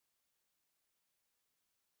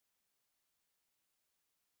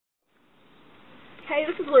Hey,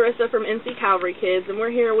 this is Larissa from NC Calvary Kids, and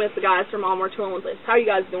we're here with the guys from Onward to Olympas. How are you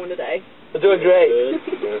guys doing today? We're doing great.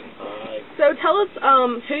 Good. So tell us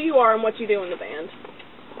who you are and what you do in the band.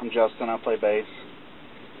 I'm Justin. I play bass.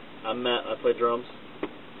 I'm Matt. I play drums.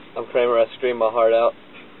 I'm Kramer. I scream my heart out.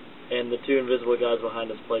 And the two invisible guys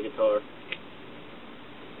behind us play guitar.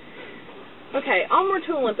 Okay, Onward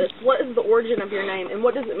to Olympas. What is the origin of your name, and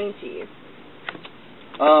what does it mean to you?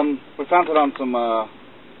 We found it on some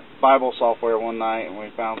Bible software one night, and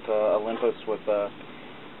we found Olympas with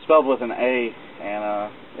spelled with an A,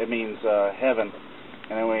 and it means heaven.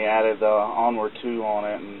 And then we added Onward to on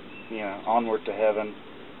it, and Onward to heaven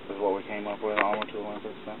is what we came up with. Onward to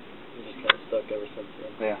Olympas. So. We just kind of stuck ever since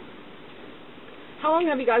then. Yeah. How long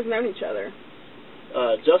have you guys known each other?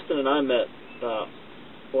 Justin and I met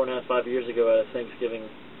 4.5, 5 years ago at a Thanksgiving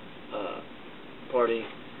party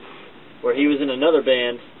where he was in another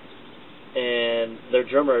band and their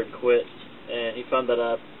drummer had quit, and he found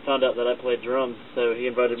out that I played drums, so he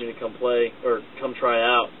invited me to come try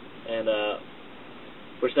out, and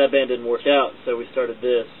which that band didn't work out, so we started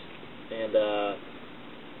this. And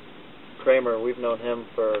Kramer, we've known him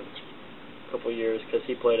for a couple of years because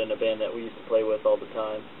he played in a band that we used to play with all the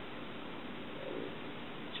time.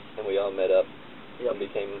 And we all met up. Yep. And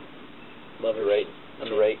became lovers.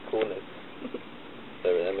 Great coolness.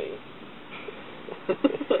 Whatever that means.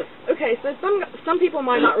 Okay, so some people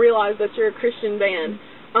might not realize that you're a Christian band.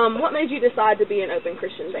 What made you decide to be an open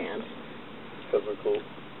Christian band? Because we're cool.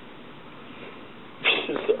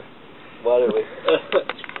 Sorry. Why do we?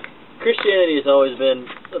 Christianity has always been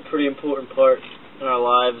a pretty important part in our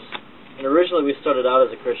lives. And originally we started out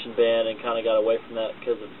as a Christian band and kind of got away from that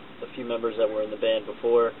because of a few members that were in the band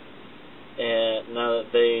before. And now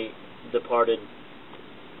that they departed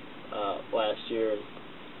last year,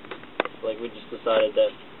 we just decided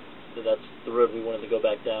that that's the road we wanted to go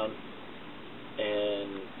back down.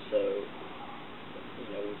 And so,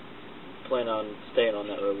 we plan on staying on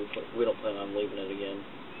that road. We don't plan on leaving it again,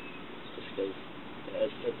 just because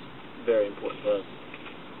it's very important to us.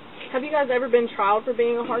 Have you guys ever been trialed for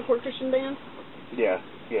being a hardcore Christian band? Yeah,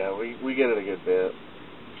 we get it a good bit.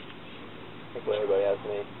 I think when everybody asks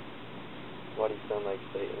me, why do you sound like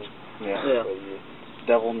Satan? Yeah.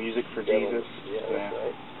 Devil music for Jesus. Yeah, that's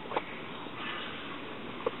right.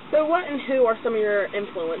 So what and who are some of your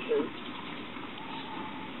influences?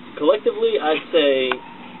 Collectively, I'd say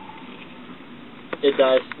It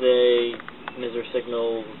Dies Today, Misery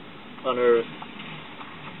Signals, Unearth,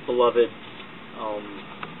 Beloved,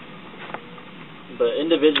 but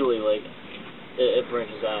individually, it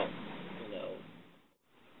branches out,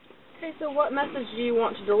 Okay, so what message do you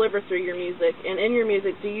want to deliver through your music? And in your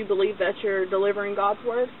music, do you believe that you're delivering God's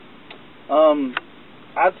word?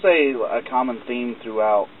 I'd say a common theme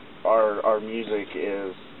throughout our music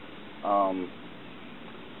is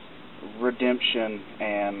redemption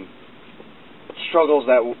and struggles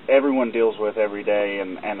that everyone deals with every day,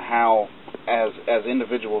 and how as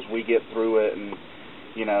individuals we get through it, and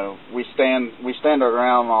we stand our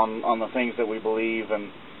ground on the things that we believe,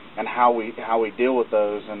 and how we deal with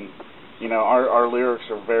those. And our lyrics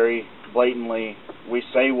are very blatantly, we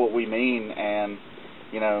say what we mean, and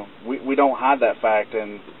we don't hide that fact.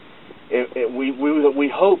 And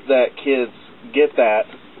we hope that kids get that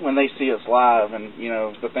when they see us live, and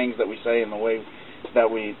the things that we say and the way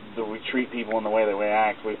that we treat people and the way that we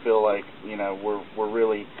act, we feel like we're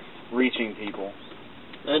really reaching people.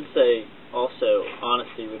 I'd say also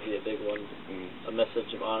honesty would be a big one. A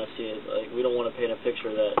message of honesty is we don't want to paint a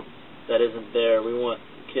picture that isn't there. We want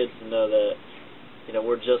kids to know that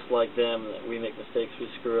we're just like them, that we make mistakes, we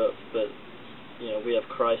screw up, but we have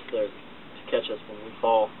Christ there to catch us when we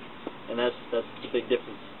fall, and that's the big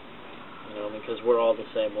difference. Because we're all the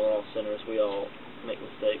same. We're all sinners. We all make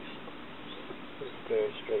mistakes. It's very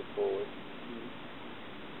straightforward.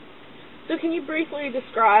 So can you briefly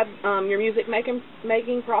describe your music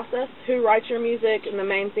making process? Who writes your music and the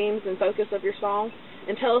main themes and focus of your song?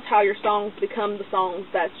 And tell us how your songs become the songs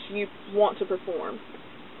that you want to perform.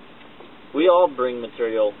 We all bring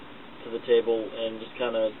material to the table and just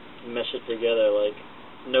kind of mesh it together.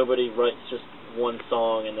 Nobody writes just one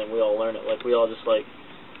song and then we all learn it. We all just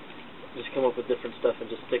come up with different stuff and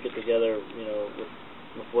just stick it together,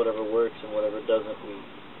 with whatever works, and whatever doesn't, we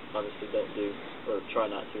obviously don't do, or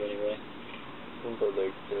try not to anyway. Some put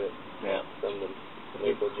lyrics to it. Yeah. Some of them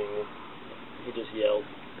lyrical genius. He just yelled.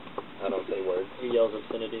 I don't say words. He yells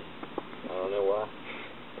obscenities. I don't know why.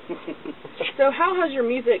 So how has your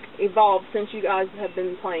music evolved since you guys have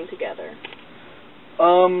been playing together?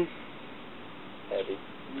 Heavy.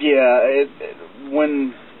 Yeah,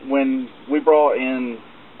 when we brought in,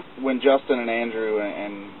 when Justin and Andrew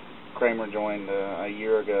and Kramer joined a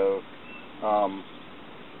year ago.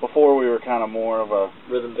 Before we were kind of more of a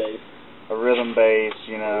rhythm bass,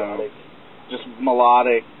 you know, melodic. Just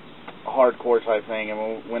melodic, hardcore type thing.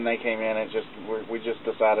 And when they came in, we just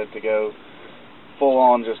decided to go full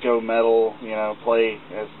on, just go metal. You know, play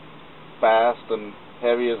as fast and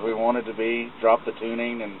heavy as we wanted to be, drop the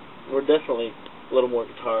tuning, and we're definitely a little more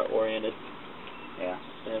guitar oriented. Yeah.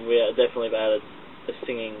 And we definitely have added a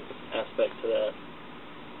singing aspect to that.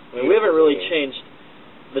 I mean, we haven't really changed.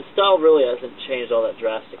 The style really hasn't changed all that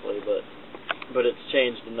drastically, but it's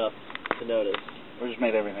changed enough to notice. We just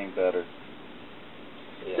made everything better.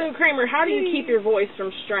 Yeah. So, Kramer, how do you keep your voice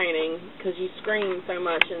from straining? Because you scream so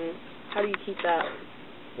much, and how do you keep that?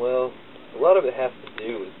 Well, a lot of it has to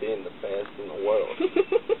do with being the best in the world.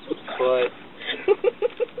 But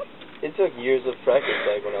it took years of practice.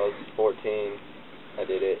 Like when I was 14, I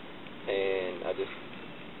did it, and I just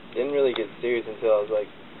didn't really get serious until I was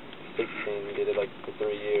like 16. Did it like for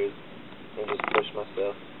 3 years, and just pushed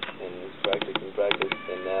myself and just practice,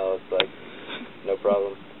 and now it's like no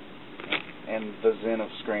problem. And the zen of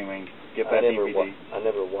screaming. Get that DVD. I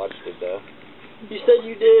never watched it though. You said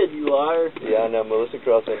you did, you liar. Yeah, I know. Melissa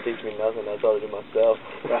Cross didn't teach me nothing. I taught it to myself.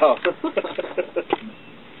 Oh.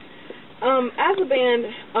 As a band,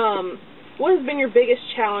 what has been your biggest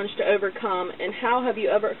challenge to overcome, and how have you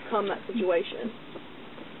overcome that situation?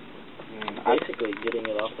 Basically, getting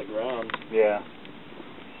it off the ground. Yeah.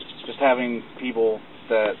 Just having people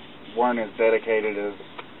that weren't as dedicated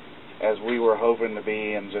as we were hoping to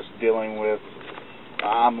be, and just dealing with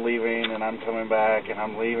I'm leaving and I'm coming back, and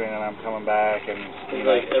I'm leaving and I'm coming back, and it's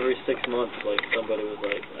like every 6 months, like somebody was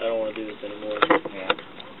like, I don't want to do this anymore. Yeah.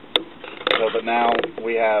 So, but now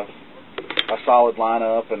we have a solid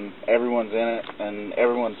lineup, and everyone's in it, and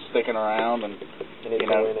everyone's sticking around, and in it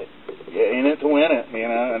to win it. Yeah, in it to win it, you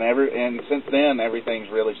know. And since then, everything's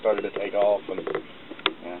really started to take off, and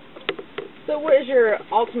yeah. So, what is your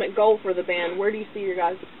ultimate goal for the band? Where do you see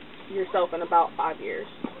yourself in about 5 years?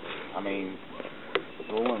 I mean,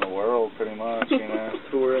 ruling the world, pretty much, you know.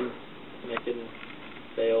 Touring, making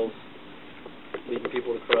sales, leading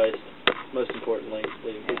people to Christ. Most importantly,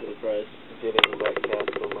 leading people to Christ. Getting that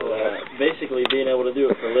capital money. Basically, being able to do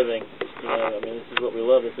it for a living. You know, I mean, this is what we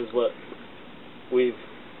love. This is what we've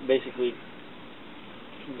basically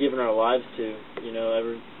given our lives to. You know,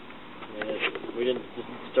 we didn't just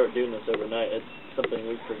start doing this overnight. It's something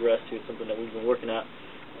we've progressed to. It's something that we've been working at.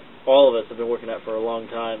 All of us have been working at for a long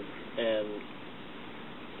time, and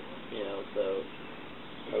you know, so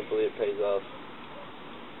hopefully it pays off.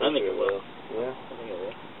 I think it will. Yeah, I think it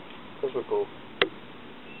will. Those were cool.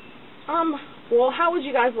 Well, how would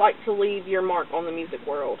you guys like to leave your mark on the music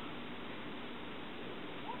world?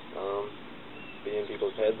 Be in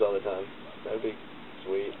people's heads all the time. That'd be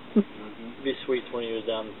sweet. It'd be sweet 20 years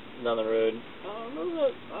down the road.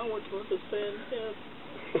 I went to this band. Yeah,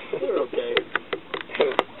 they're okay.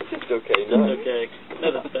 Just okay. Just okay.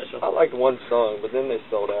 Nothing special. I liked one song, but then they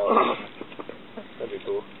sold out. That'd be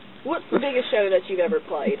cool. What's the biggest show that you've ever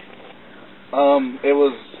played? It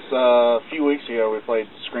was a few weeks ago. We played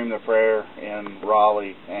Scream the Prayer in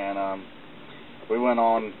Raleigh, and we went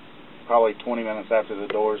on probably 20 minutes after the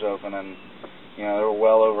doors opened, and you know there were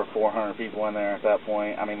well over 400 people in there at that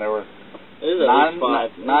point. I mean, there were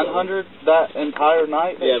 900 that entire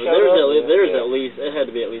night. Yeah, but there's at least it had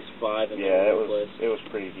to be at least 5 in yeah, the place. It was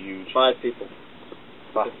pretty huge. 5 people.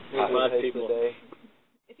 Five people.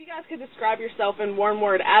 If you guys could describe yourself in one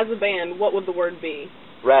word as a band, what would the word be?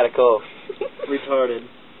 Radical. Retarded.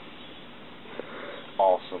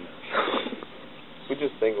 Awesome. We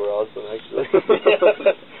just think we're awesome, actually.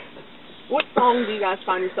 What song do you guys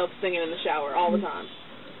find yourself singing in the shower all the time?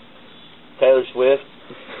 Taylor Swift.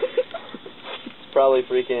 Probably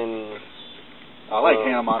freaking... I like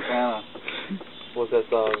Hannah Montana. What's that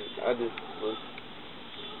song?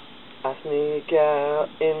 I sneak out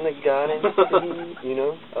in the garden, you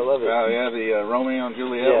know? I love it. Oh, yeah, the Romeo and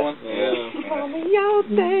Juliet one? Yeah. Romeo,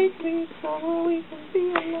 take me so we can be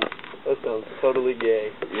alone. That sounds totally gay.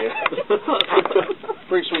 Yeah.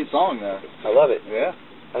 Pretty sweet song, though. I love it. Yeah.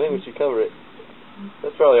 I think we should cover it.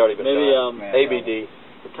 That's probably already been maybe done. ABD.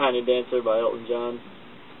 The Tiny Dancer by Elton John.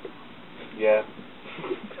 Yeah.